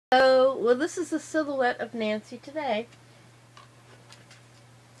Well, this is a silhouette of Nancy today.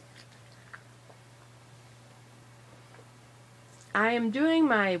 I am doing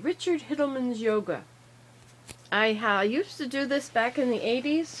my Richard Hittleman's yoga. I used to do this back in the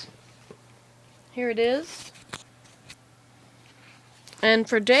 80s. Here it is. And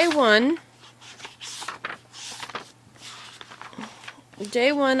for day one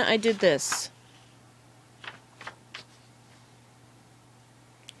I did this.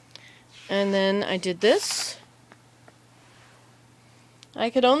 And then I did this. I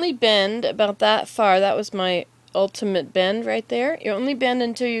could only bend about that far. That was my ultimate bend right there. You only bend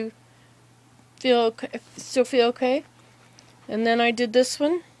until you still feel okay. And then I did this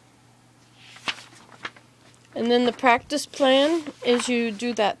one. And then the practice plan is you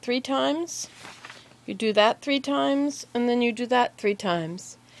do that 3 times. You do that 3 times, and then you do that 3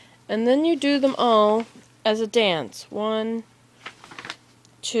 times. And then you do them all as a dance. 1,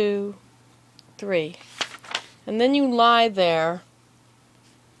 2, 3. And then you lie there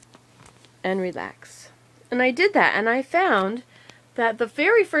and relax. And I did that, and I found that the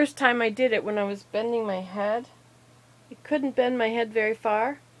very first time I did it, when I was bending my head, I couldn't bend my head very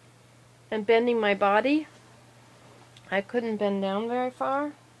far. And bending my body, I couldn't bend down very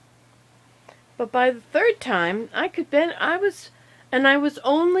far. But by the 3rd time, I could bend. I was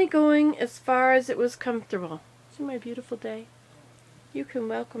only going as far as it was comfortable. See my beautiful day? You can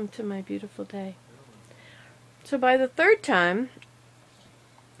welcome to my beautiful day. So by the 3rd time,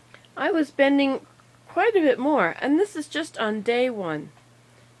 I was bending quite a bit more. And this is just on day 1.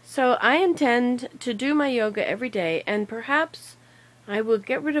 So I intend to do my yoga every day, and perhaps I will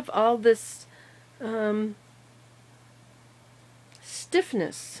get rid of all this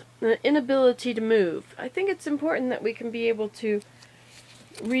stiffness, the inability to move. I think it's important that we can be able to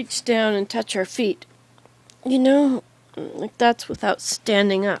reach down and touch our feet. You know, like that's without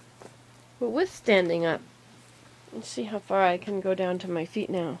standing up. But with standing up, let's see how far I can go down to my feet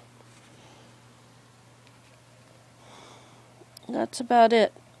now. That's about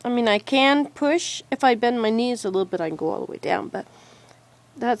it. I mean, I can push. If I bend my knees a little bit, I can go all the way down, but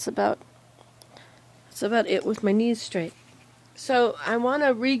that's about it with my knees straight. So I want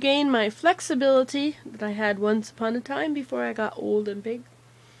to regain my flexibility that I had once upon a time before I got old and big.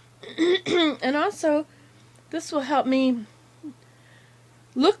 And also, this will help me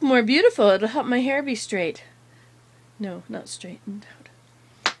look more beautiful. It'll help my hair be straight. No, not straightened out.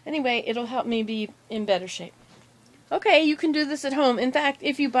 Anyway, it'll help me be in better shape. Okay, you can do this at home. In fact,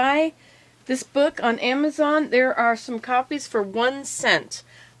 if you buy this book on Amazon, there are some copies for 1 cent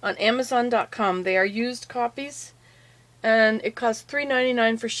on Amazon.com. They are used copies, and it costs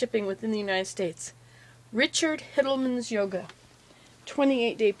 $3.99 for shipping within the United States. Richard Hittleman's Yoga,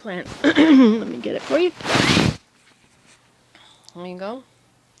 28-day plan. Let me get it for you. There you go.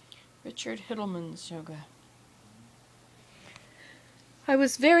 Richard Hittleman's Yoga. I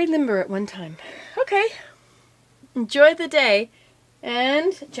was very limber at one time. Okay. Enjoy the day.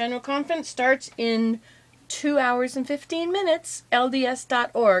 And General Conference starts in 2 hours and 15 minutes.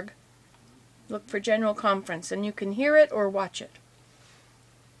 LDS.org. Look for General Conference, and you can hear it or watch it.